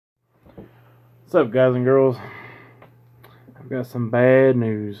What's up, guys and girls? I've got some bad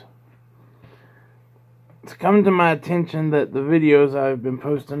news. It's come to my attention that the videos I've been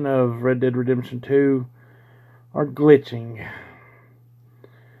posting of Red Dead Redemption 2 are glitching.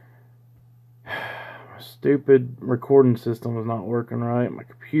 My stupid recording system is not working right. My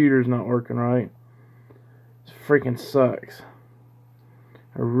computer's not working right. It freaking sucks.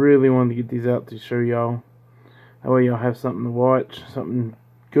 I really wanted to get these out to show y'all. That way y'all have something to watch, something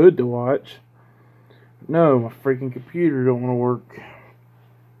good to watch. No, my freaking computer don't want to work.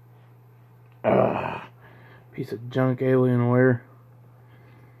 Piece of junk Alienware.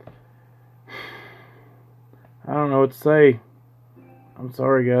 I don't know what to say. I'm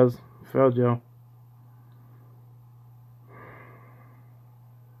sorry, guys. I failed y'all.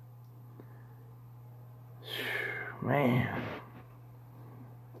 Man,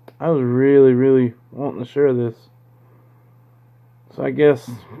 I was really wanting to share this. So I guess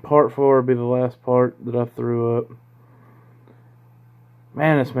part 4 will be the last part that I threw up.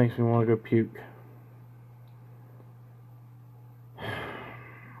 Man, this makes me want to go puke.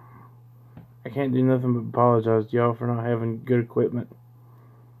 I can't do nothing but apologize to y'all for not having good equipment.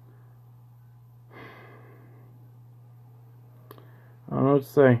 I don't know what to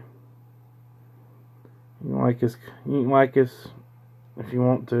say. You can like us if you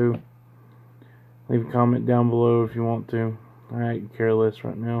want to. Leave a comment down below if you want to. I ain't careless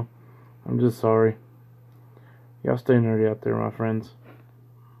right now. I'm just sorry. Y'all stay nerdy out there, my friends.